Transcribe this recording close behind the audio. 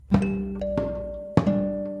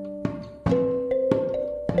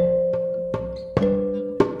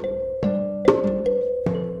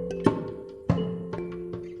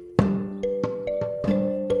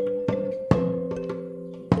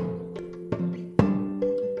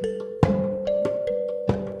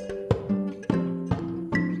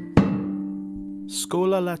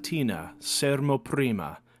Schola Latina, sermo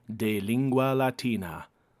prima, de lingua latina.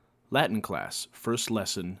 Latin class, first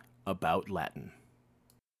lesson, about Latin.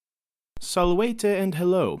 Salvete and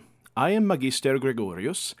hello. I am Magister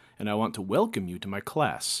Gregorius, and I want to welcome you to my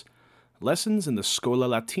class. Lessons in the Schola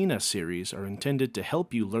Latina series are intended to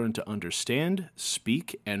help you learn to understand,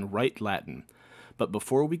 speak, and write Latin. But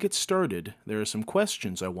before we get started, there are some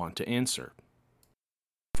questions I want to answer.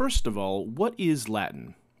 First of all, what is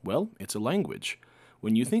Latin? Well, it's a language.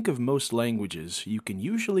 When you think of most languages, you can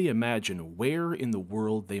usually imagine where in the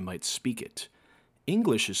world they might speak it.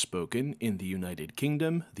 English is spoken in the United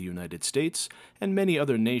Kingdom, the United States, and many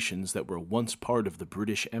other nations that were once part of the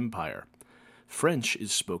British Empire. French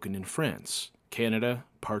is spoken in France, Canada,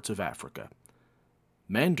 parts of Africa.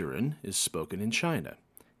 Mandarin is spoken in China.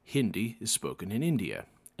 Hindi is spoken in India,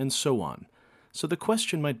 and so on. So the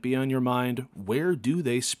question might be on your mind, where do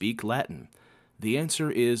they speak Latin? The answer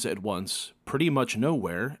is at once, pretty much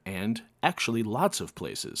nowhere, and actually lots of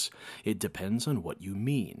places. It depends on what you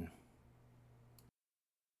mean.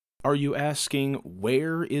 Are you asking,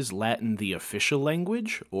 where is Latin the official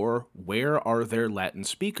language, or where are there Latin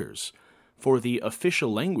speakers? For the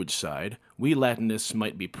official language side, we Latinists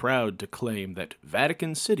might be proud to claim that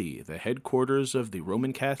Vatican City, the headquarters of the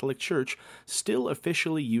Roman Catholic Church, still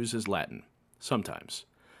officially uses Latin. Sometimes.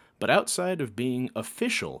 But outside of being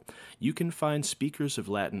official, you can find speakers of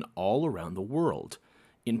Latin all around the world.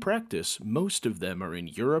 In practice, most of them are in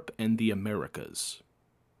Europe and the Americas.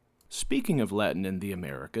 Speaking of Latin and the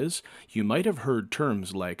Americas, you might have heard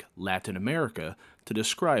terms like Latin America to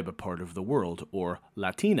describe a part of the world, or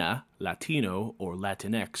Latina, Latino, or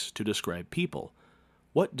Latinx to describe people.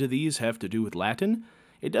 What do these have to do with Latin?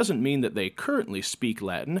 It doesn't mean that they currently speak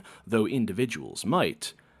Latin, though individuals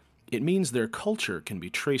might. It means their culture can be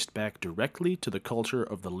traced back directly to the culture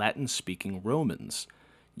of the Latin-speaking Romans.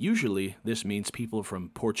 Usually, this means people from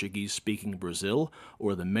Portuguese-speaking Brazil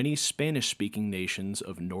or the many Spanish-speaking nations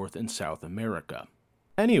of North and South America.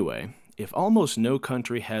 Anyway, if almost no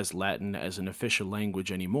country has Latin as an official language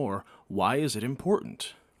anymore, why is it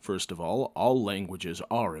important? First of all languages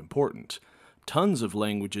are important. Tons of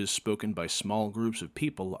languages spoken by small groups of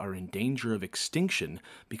people are in danger of extinction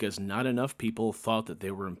because not enough people thought that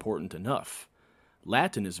they were important enough.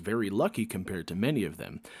 Latin is very lucky compared to many of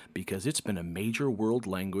them because it's been a major world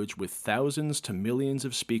language with thousands to millions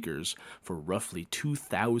of speakers for roughly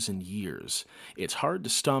 2,000 years. It's hard to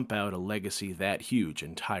stomp out a legacy that huge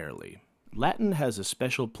entirely. Latin has a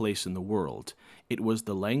special place in the world. It was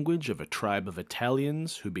the language of a tribe of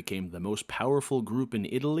Italians who became the most powerful group in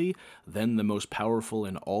Italy, then the most powerful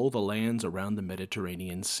in all the lands around the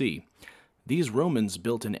Mediterranean Sea. These Romans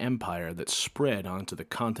built an empire that spread onto the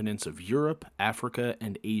continents of Europe, Africa,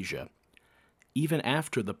 and Asia. Even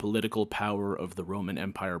after the political power of the Roman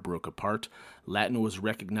Empire broke apart, Latin was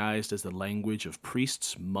recognized as the language of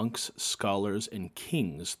priests, monks, scholars, and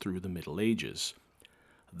kings through the Middle Ages.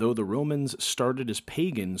 Though the Romans started as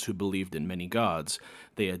pagans who believed in many gods,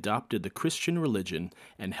 they adopted the Christian religion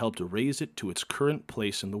and helped raise it to its current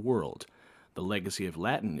place in the world. The legacy of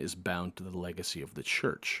Latin is bound to the legacy of the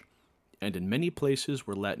Church. And in many places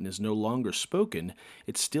where Latin is no longer spoken,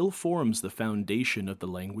 it still forms the foundation of the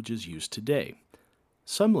languages used today.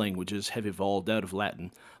 Some languages have evolved out of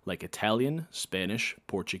Latin, like Italian, Spanish,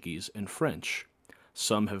 Portuguese, and French.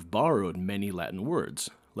 Some have borrowed many Latin words,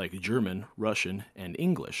 like German, Russian, and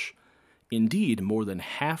English. Indeed, more than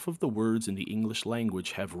half of the words in the English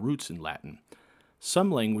language have roots in Latin.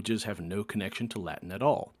 Some languages have no connection to Latin at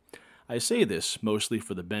all. I say this mostly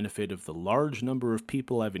for the benefit of the large number of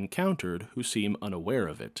people I've encountered who seem unaware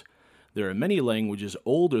of it. There are many languages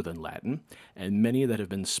older than Latin, and many that have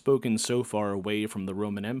been spoken so far away from the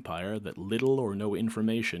Roman Empire that little or no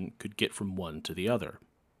information could get from one to the other.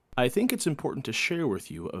 I think it's important to share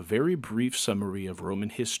with you a very brief summary of Roman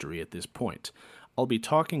history at this point. I'll be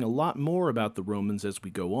talking a lot more about the Romans as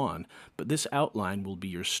we go on, but this outline will be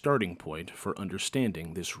your starting point for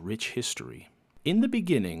understanding this rich history. In the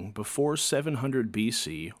beginning, before 700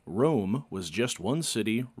 BC, Rome was just one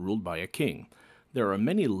city ruled by a king. There are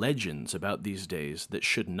many legends about these days that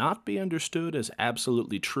should not be understood as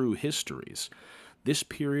absolutely true histories. This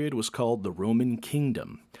period was called the Roman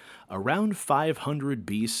Kingdom. Around 500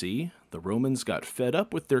 BC, the Romans got fed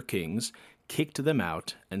up with their kings, kicked them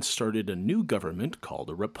out, and started a new government called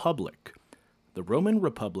a republic. The Roman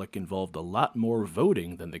Republic involved a lot more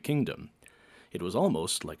voting than the kingdom. It was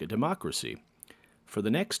almost like a democracy. For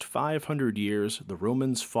the next 500 years, the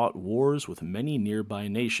Romans fought wars with many nearby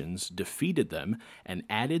nations, defeated them, and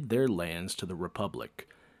added their lands to the Republic.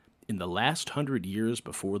 In the last 100 years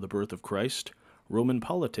before the birth of Christ, Roman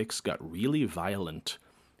politics got really violent.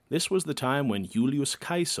 This was the time when Julius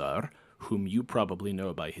Caesar, whom you probably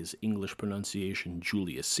know by his English pronunciation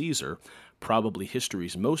Julius Caesar, probably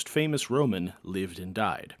history's most famous Roman, lived and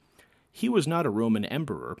died. He was not a Roman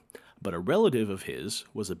emperor, but a relative of his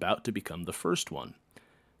was about to become the first one.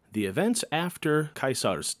 The events after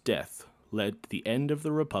Caesar's death led to the end of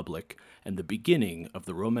the Republic and the beginning of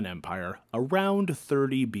the Roman Empire around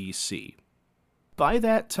 30 BC. By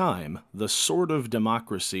that time, the sort of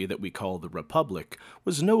democracy that we call the Republic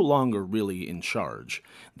was no longer really in charge.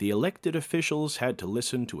 The elected officials had to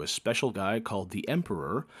listen to a special guy called the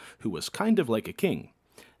Emperor, who was kind of like a king.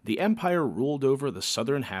 The empire ruled over the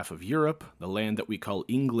southern half of Europe, the land that we call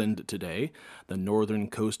England today, the northern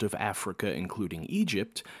coast of Africa including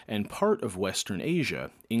Egypt, and part of Western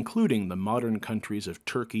Asia, including the modern countries of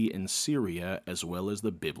Turkey and Syria, as well as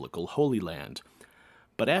the biblical Holy Land.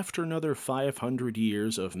 But after another 500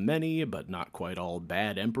 years of many, but not quite all,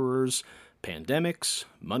 bad emperors, pandemics,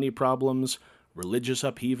 money problems, religious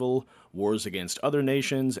upheaval, wars against other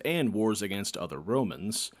nations, and wars against other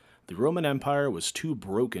Romans, the Roman Empire was too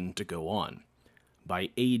broken to go on.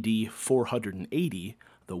 By AD 480,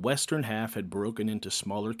 the western half had broken into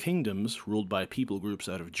smaller kingdoms ruled by people groups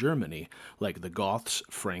out of Germany, like the Goths,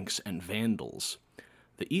 Franks, and Vandals.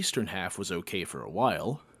 The eastern half was okay for a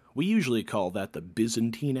while. We usually call that the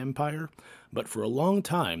Byzantine Empire, but for a long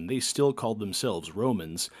time they still called themselves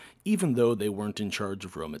Romans, even though they weren't in charge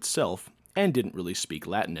of Rome itself and didn't really speak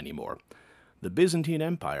Latin anymore. The Byzantine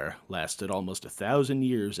Empire lasted almost 1,000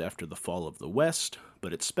 years after the fall of the West,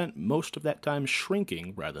 but it spent most of that time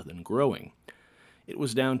shrinking rather than growing. It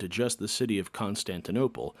was down to just the city of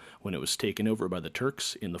Constantinople when it was taken over by the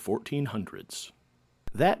Turks in the 1400s.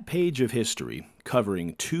 That page of history,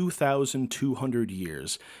 covering 2,200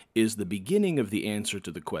 years, is the beginning of the answer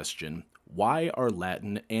to the question, why are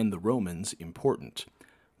Latin and the Romans important?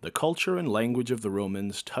 The culture and language of the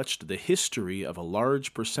Romans touched the history of a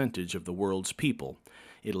large percentage of the world's people.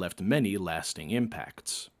 It left many lasting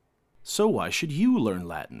impacts. So why should you learn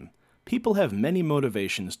Latin? People have many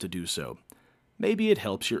motivations to do so. Maybe it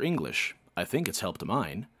helps your English. I think it's helped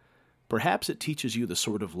mine. Perhaps it teaches you the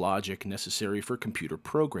sort of logic necessary for computer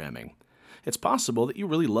programming. It's possible that you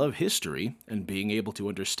really love history, and being able to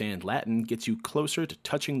understand Latin gets you closer to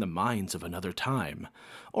touching the minds of another time.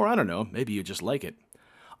 Or I don't know, maybe you just like it.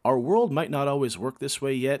 Our world might not always work this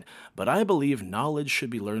way yet, but I believe knowledge should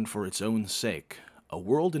be learned for its own sake. A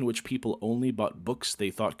world in which people only bought books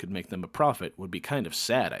they thought could make them a profit would be kind of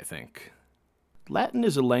sad, I think. Latin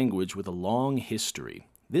is a language with a long history.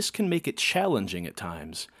 This can make it challenging at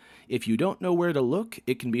times. If you don't know where to look,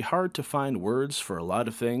 it can be hard to find words for a lot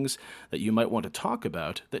of things that you might want to talk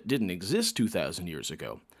about that didn't exist 2,000 years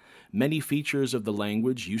ago. Many features of the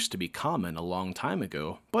language used to be common a long time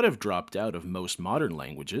ago, but have dropped out of most modern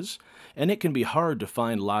languages, and it can be hard to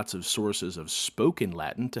find lots of sources of spoken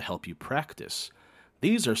Latin to help you practice.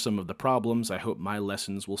 These are some of the problems I hope my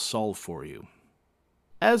lessons will solve for you.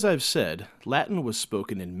 As I've said, Latin was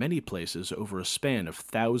spoken in many places over a span of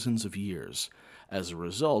thousands of years. As a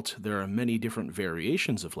result, there are many different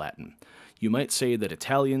variations of Latin. You might say that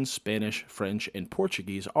Italian, Spanish, French, and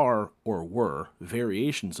Portuguese are, or were,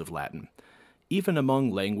 variations of Latin. Even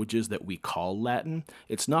among languages that we call Latin,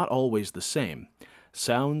 it's not always the same.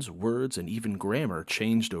 Sounds, words, and even grammar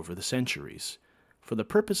changed over the centuries. For the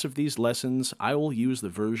purpose of these lessons, I will use the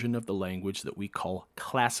version of the language that we call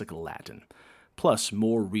Classical Latin, plus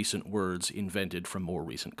more recent words invented from more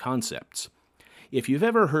recent concepts. If you've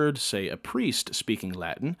ever heard, say, a priest speaking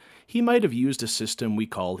Latin, he might have used a system we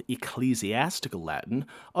call ecclesiastical Latin,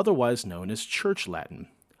 otherwise known as Church Latin.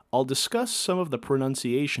 I'll discuss some of the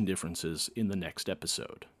pronunciation differences in the next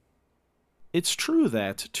episode. It's true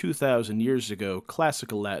that 2,000 years ago,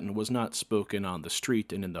 Classical Latin was not spoken on the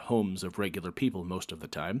street and in the homes of regular people most of the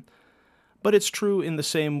time. But it's true in the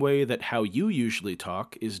same way that how you usually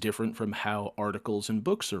talk is different from how articles and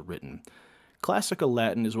books are written. Classical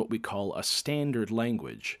Latin is what we call a standard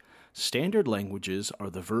language. Standard languages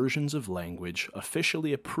are the versions of language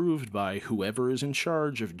officially approved by whoever is in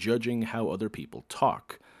charge of judging how other people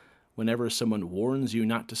talk. Whenever someone warns you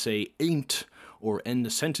not to say ain't or end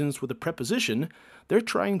a sentence with a preposition, they're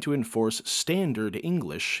trying to enforce standard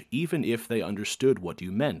English, even if they understood what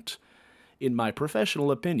you meant. In my professional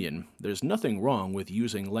opinion, there's nothing wrong with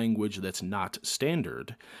using language that's not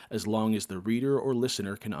standard, as long as the reader or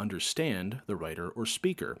listener can understand the writer or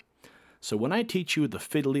speaker. So when I teach you the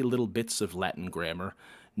fiddly little bits of Latin grammar,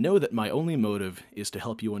 know that my only motive is to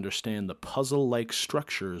help you understand the puzzle-like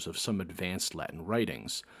structures of some advanced Latin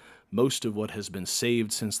writings. Most of what has been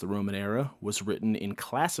saved since the Roman era was written in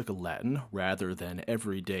classical Latin rather than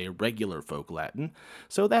everyday regular folk Latin,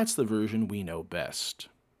 so that's the version we know best.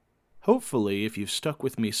 Hopefully, if you've stuck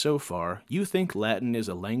with me so far, you think Latin is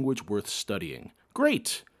a language worth studying.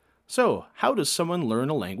 Great! So, how does someone learn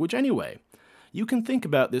a language anyway? You can think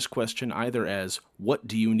about this question either as, what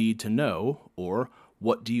do you need to know, or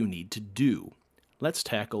what do you need to do? Let's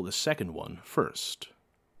tackle the second one first.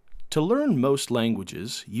 To learn most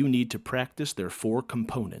languages, you need to practice their 4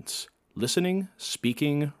 components: listening,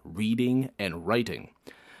 speaking, reading, and writing.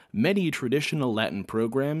 Many traditional Latin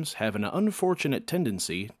programs have an unfortunate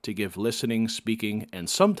tendency to give listening, speaking, and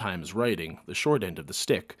sometimes writing the short end of the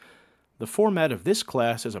stick. The format of this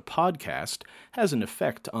class as a podcast has an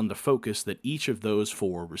effect on the focus that each of those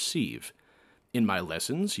 4 receive. In my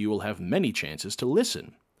lessons, you will have many chances to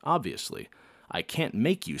listen, obviously. I can't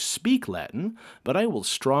make you speak Latin, but I will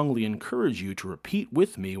strongly encourage you to repeat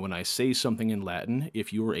with me when I say something in Latin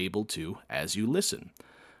if you are able to as you listen.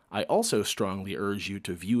 I also strongly urge you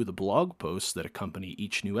to view the blog posts that accompany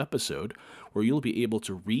each new episode, where you'll be able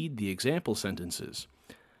to read the example sentences.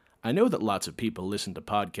 I know that lots of people listen to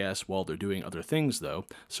podcasts while they're doing other things, though,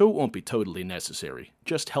 so it won't be totally necessary,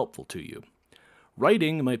 just helpful to you.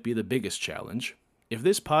 Writing might be the biggest challenge. If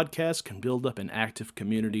this podcast can build up an active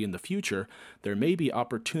community in the future, there may be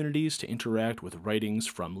opportunities to interact with writings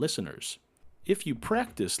from listeners. If you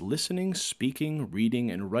practice listening, speaking,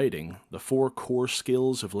 reading, and writing, the 4 core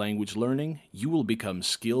skills of language learning, you will become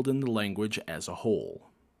skilled in the language as a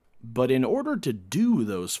whole. But in order to do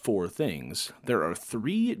those 4 things, there are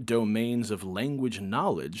 3 domains of language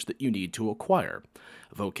knowledge that you need to acquire: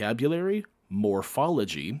 vocabulary,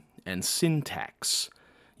 morphology, and syntax.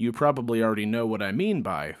 You probably already know what I mean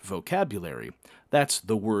by vocabulary. That's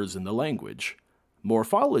the words in the language.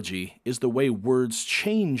 Morphology is the way words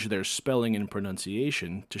change their spelling and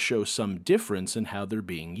pronunciation to show some difference in how they're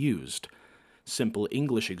being used. Simple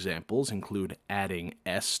English examples include adding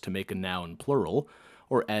s to make a noun plural,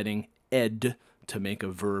 or adding ed to make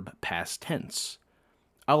a verb past tense.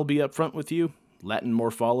 I'll be upfront with you, Latin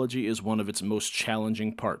morphology is one of its most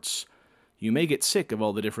challenging parts. You may get sick of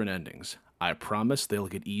all the different endings. I promise they'll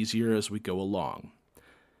get easier as we go along.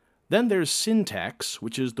 Then there's syntax,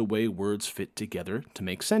 which is the way words fit together to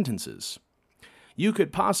make sentences. You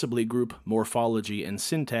could possibly group morphology and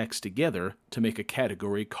syntax together to make a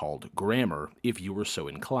category called grammar, if you were so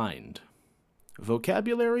inclined.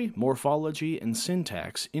 Vocabulary, morphology, and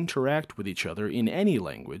syntax interact with each other in any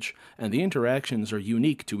language, and the interactions are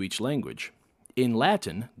unique to each language. In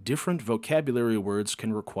Latin, different vocabulary words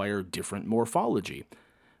can require different morphology.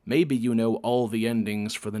 Maybe you know all the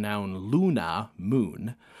endings for the noun luna,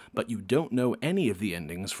 moon, but you don't know any of the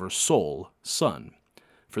endings for sol, sun.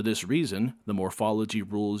 For this reason, the morphology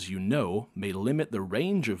rules you know may limit the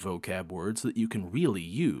range of vocab words that you can really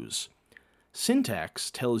use. Syntax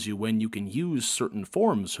tells you when you can use certain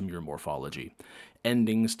forms from your morphology.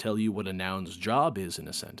 Endings tell you what a noun's job is in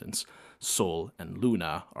a sentence. Sol and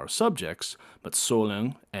luna are subjects, but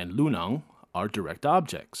solen and lunang are direct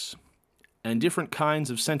objects. And different kinds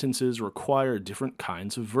of sentences require different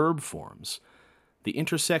kinds of verb forms. The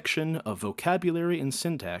intersection of vocabulary and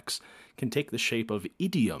syntax can take the shape of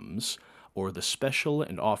idioms, or the special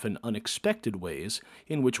and often unexpected ways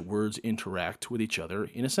in which words interact with each other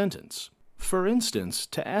in a sentence. For instance,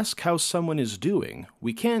 to ask how someone is doing,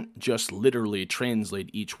 we can't just literally translate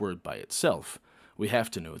each word by itself. We have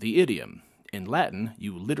to know the idiom. In Latin,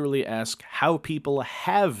 you literally ask how people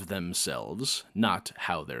have themselves, not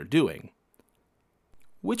how they're doing.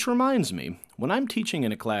 Which reminds me, when I'm teaching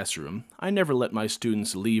in a classroom, I never let my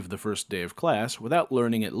students leave the first day of class without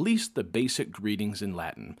learning at least the basic greetings in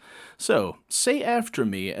Latin. So, say after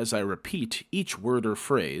me as I repeat each word or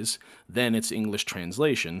phrase, then its English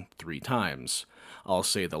translation 3 times. I'll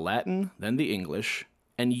say the Latin, then the English,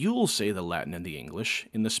 and you'll say the Latin and the English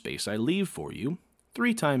in the space I leave for you,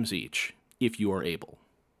 3 times each, if you are able.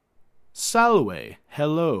 Salve,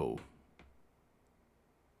 hello.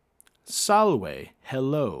 Salve,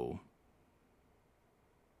 hello.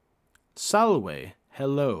 Salve,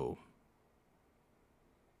 hello.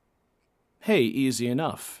 Hey, easy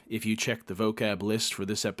enough. If you check the vocab list for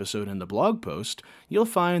this episode in the blog post, you'll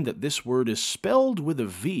find that this word is spelled with a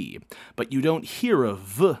V, but you don't hear a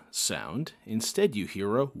V sound. Instead, you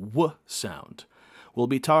hear a W sound. We'll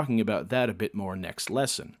be talking about that a bit more next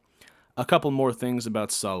lesson. A couple more things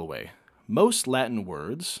about salve. Most Latin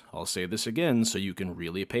words, I'll say this again so you can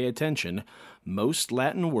really pay attention, most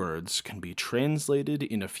Latin words can be translated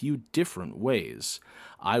in a few different ways.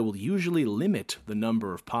 I will usually limit the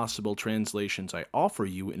number of possible translations I offer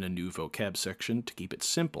you in a new vocab section to keep it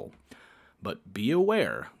simple. But be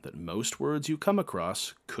aware that most words you come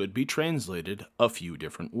across could be translated a few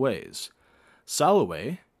different ways.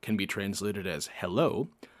 Salve can be translated as hello,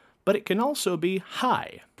 but it can also be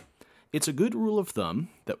hi. It's a good rule of thumb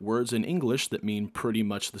that words in English that mean pretty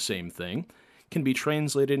much the same thing can be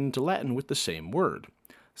translated into Latin with the same word.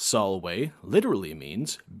 Salve literally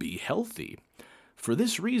means be healthy. For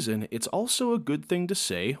this reason, it's also a good thing to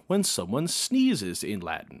say when someone sneezes in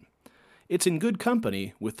Latin. It's in good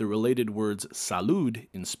company with the related words salud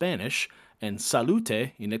in Spanish and salute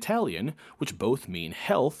in Italian, which both mean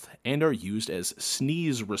health and are used as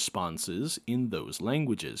sneeze responses in those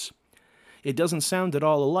languages. It doesn't sound at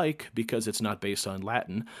all alike because it's not based on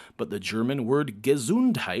Latin, but the German word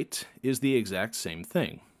Gesundheit is the exact same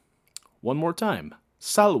thing. One more time.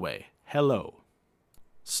 Salve, hello.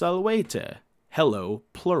 Salvete, hello,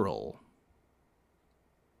 plural.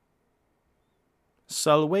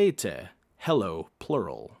 Salvete, hello,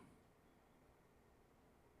 plural.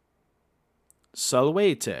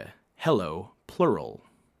 Salvete, hello, plural.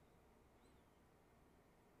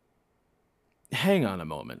 Hang on a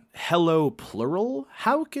moment. Hello, plural?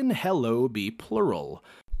 How can hello be plural?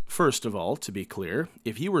 First of all, to be clear,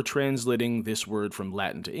 if you were translating this word from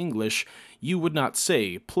Latin to English, you would not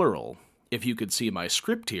say plural. If you could see my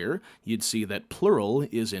script here, you'd see that plural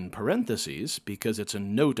is in parentheses because it's a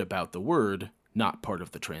note about the word, not part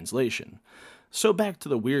of the translation. So back to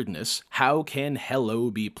the weirdness, how can hello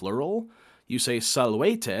be plural? You say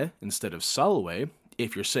salvete instead of salve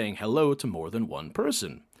if you're saying hello to more than one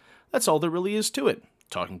person. That's all there really is to it.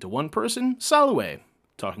 Talking to one person, salve.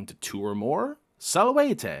 Talking to two or more,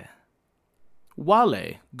 salvete.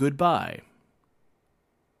 Wale, goodbye.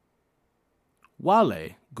 Wale,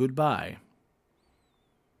 goodbye.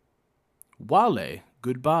 Wale,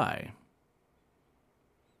 goodbye.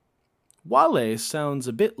 Wale sounds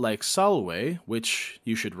a bit like salve, which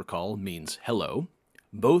you should recall means hello.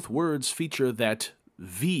 Both words feature that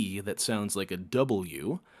V that sounds like a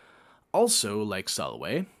W. Also, like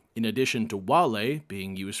salve, in addition to wale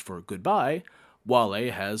being used for goodbye,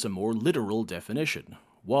 wale has a more literal definition.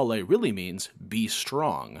 Wale really means be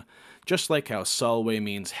strong. Just like how salve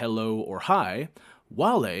means hello or hi,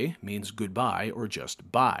 wale means goodbye or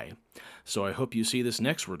just bye. So I hope you see this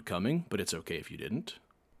next word coming, but it's okay if you didn't.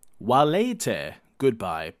 Walete,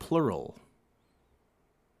 goodbye, plural.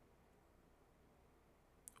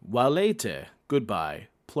 Walete, goodbye,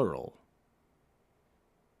 plural.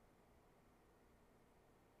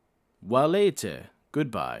 Walete,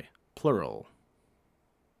 goodbye, plural.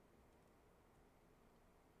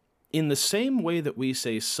 In the same way that we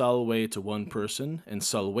say salve to one person and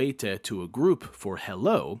salvete to a group for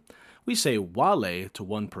hello, we say wale to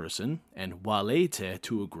one person and walete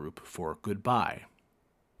to a group for goodbye.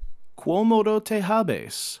 Quomodo te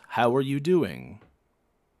habes? How are you doing?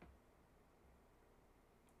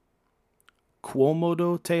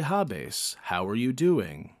 Quomodo te habes? How are you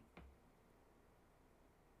doing?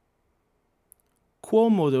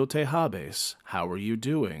 Quomodo te habes? How are you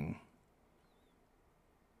doing?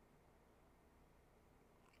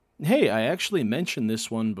 Hey, I actually mentioned this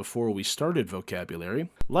one before we started vocabulary.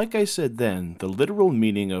 Like I said then, the literal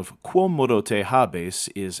meaning of quomodo te habes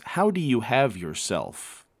is how do you have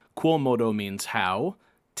yourself? Quomodo means how,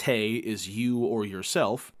 te is you or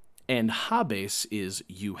yourself, and habes is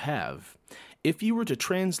you have. If you were to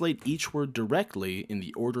translate each word directly in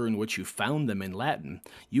the order in which you found them in Latin,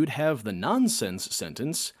 you'd have the nonsense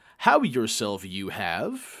sentence, how yourself you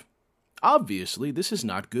have? Obviously, this is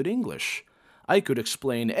not good English. I could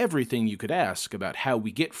explain everything you could ask about how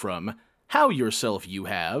we get from how yourself you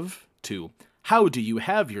have to how do you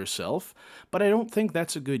have yourself, but I don't think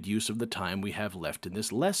that's a good use of the time we have left in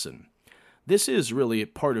this lesson. This is really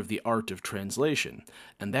part of the art of translation,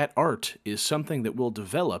 and that art is something that will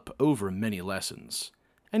develop over many lessons.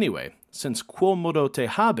 Anyway, since quomodo te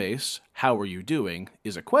habes, how are you doing,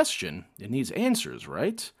 is a question, it needs answers,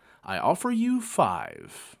 right? I offer you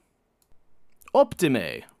 5.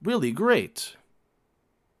 Optime, really great.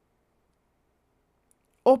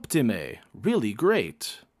 Optime, really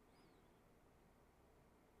great.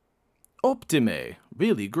 Optime,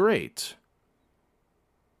 really great.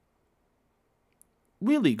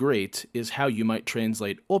 Really great is how you might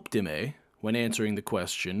translate optime when answering the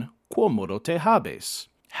question, quomodo te habes?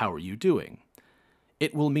 How are you doing?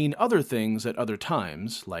 It will mean other things at other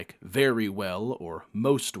times, like very well or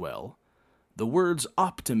most well. The words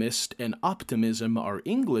optimist and optimism are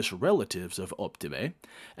English relatives of optime,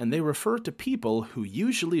 and they refer to people who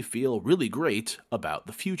usually feel really great about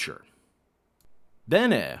the future.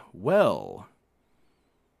 Bene, well.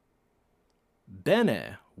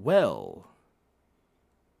 Bene, well.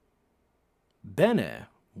 Bene,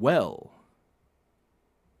 well.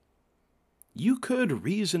 You could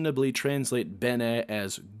reasonably translate bene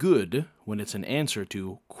as good when it's an answer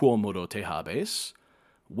to quomodo te habes.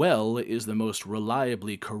 Well is the most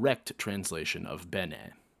reliably correct translation of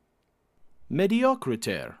bene.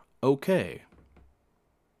 Mediocriter, okay.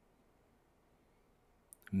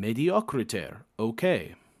 Mediocriter,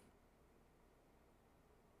 okay.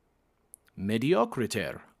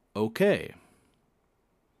 Mediocriter, okay.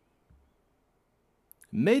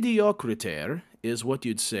 Mediocriter is what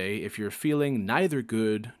you'd say if you're feeling neither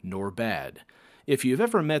good nor bad. If you've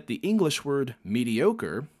ever met the English word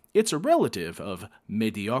mediocre, it's a relative of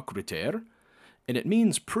mediocriter, and it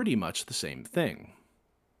means pretty much the same thing.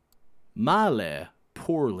 Male,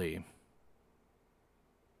 poorly.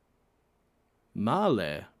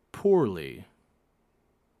 Male, poorly.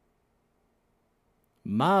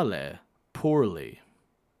 Male, poorly.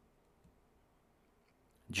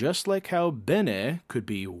 Just like how bene could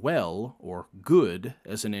be well or good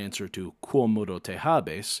as an answer to quo modo te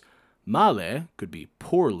habes, male could be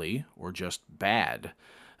poorly or just bad.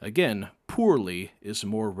 Again, poorly is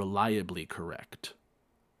more reliably correct.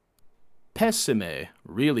 Pessime,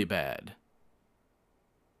 really bad.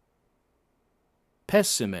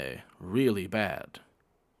 Pessime, really bad.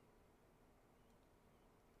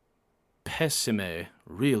 Pessime,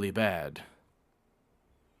 really bad.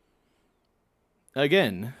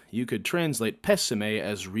 Again, you could translate pessime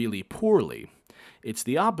as really poorly. It's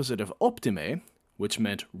the opposite of optime, which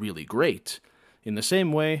meant really great. In the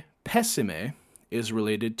same way, pessime is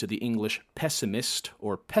related to the English pessimist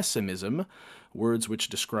or pessimism, words which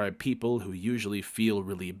describe people who usually feel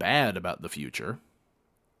really bad about the future.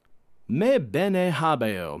 Me bene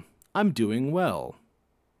habeo, I'm doing well.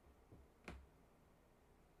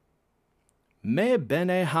 Me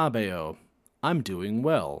bene habeo, I'm doing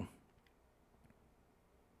well.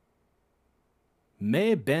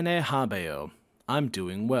 Me bene habeo, I'm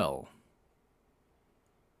doing well.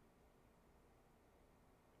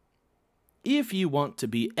 If you want to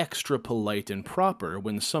be extra polite and proper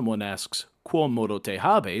when someone asks, quo modo te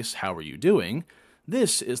habes, how are you doing?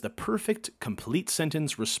 This is the perfect complete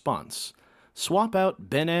sentence response. Swap out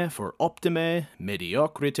bene for optime,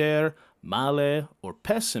 mediocriter, male, or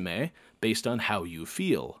pessime based on how you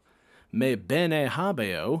feel. Me bene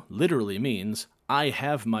habeo literally means, I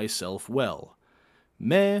have myself well.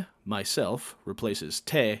 Me, myself, replaces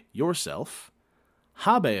te, yourself.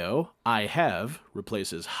 Habeo, I have,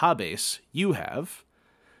 replaces habes, you have.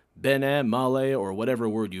 Bene, male, or whatever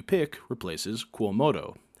word you pick, replaces quo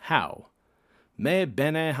modo, how. Me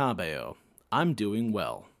bene habeo, I'm doing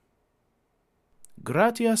well.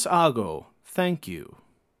 Gratias ago, thank you.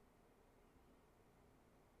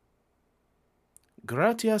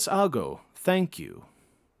 Gratias ago, thank you.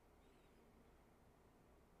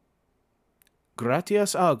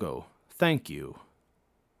 Gratias ago, thank you.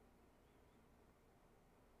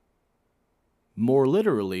 More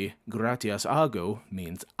literally, gratias ago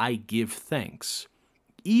means I give thanks.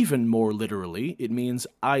 Even more literally, it means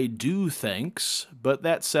I do thanks, but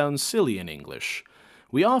that sounds silly in English.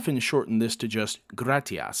 We often shorten this to just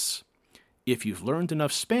gratias. If you've learned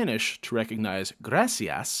enough Spanish to recognize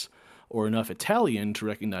gracias, or enough Italian to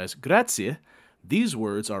recognize grazie, these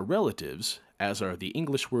words are relatives, as are the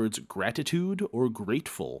English words gratitude or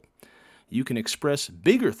grateful. You can express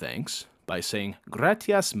bigger thanks by saying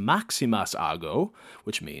gratias maximas ago,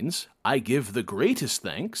 which means I give the greatest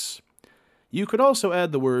thanks. You could also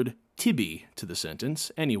add the word tibi to the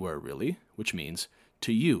sentence, anywhere really, which means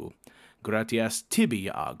to you. Gratias tibi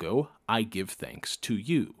ago, I give thanks to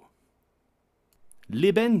you.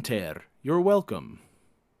 Libenter, you're welcome.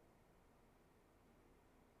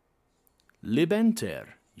 Libenter,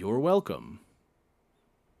 you're welcome.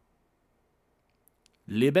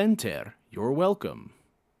 Libenter, you're welcome.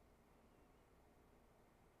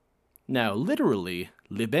 Now, literally,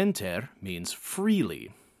 libenter means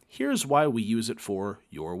freely. Here's why we use it for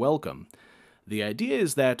you're welcome. The idea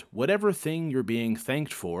is that whatever thing you're being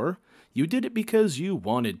thanked for, you did it because you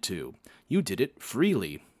wanted to. You did it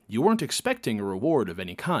freely. You weren't expecting a reward of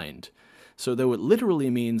any kind. So though it literally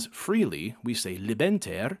means freely, we say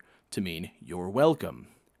libenter to mean you're welcome.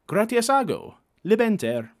 Gratias ago,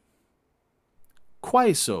 libenter.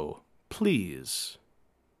 Quaiso, please.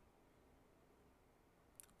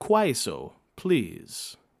 Quaiso,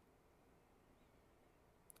 please.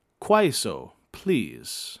 Quaiso,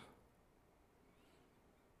 please.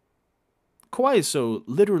 Quaiso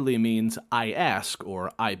literally means I ask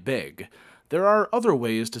or I beg. There are other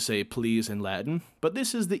ways to say please in Latin, but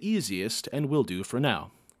this is the easiest and will do for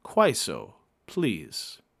now. Quaiso,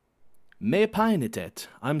 please. Me paenitet,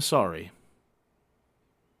 I'm sorry.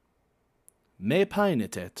 Me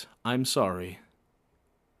paenitet, I'm sorry.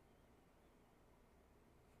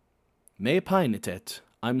 Me paenitet,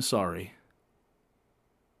 I'm sorry.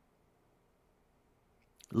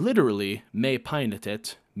 Literally, me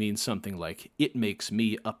penitet means something like, it makes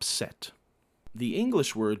me upset. The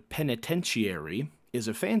English word penitentiary is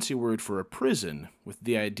a fancy word for a prison, with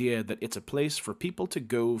the idea that it's a place for people to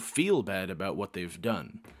go feel bad about what they've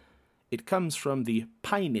done. It comes from the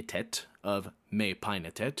penitet of me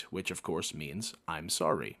penitet, which of course means I'm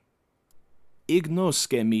sorry.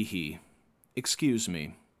 Ignosce mihi, excuse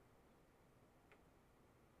me.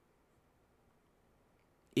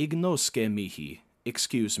 Ignosce mihi,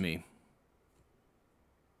 excuse me.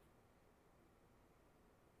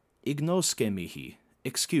 Ignosce mihi,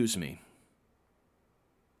 excuse me.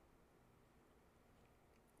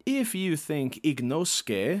 If you think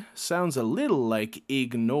ignosce sounds a little like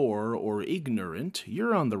ignore or ignorant,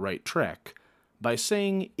 you're on the right track. By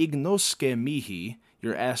saying ignosce mihi,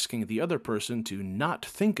 you're asking the other person to not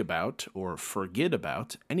think about or forget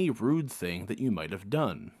about any rude thing that you might have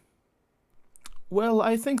done. Well,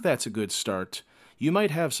 I think that's a good start. You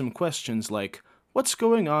might have some questions like, what's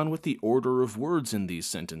going on with the order of words in these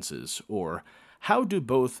sentences? Or, how do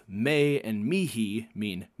both me and mihi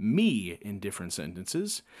mean me in different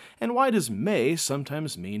sentences? And why does me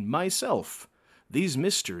sometimes mean myself? These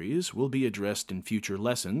mysteries will be addressed in future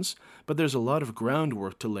lessons, but there's a lot of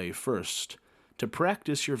groundwork to lay first. To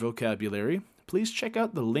practice your vocabulary, please check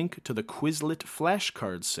out the link to the Quizlet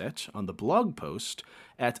flashcard set on the blog post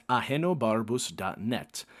at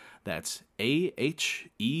ahenobarbus.net. That's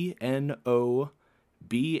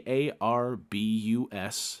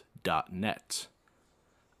ahenobarbus.net.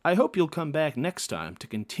 I hope you'll come back next time to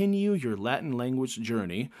continue your Latin language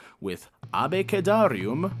journey with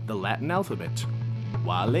Abecedarium, the Latin alphabet.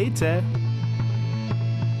 Valete!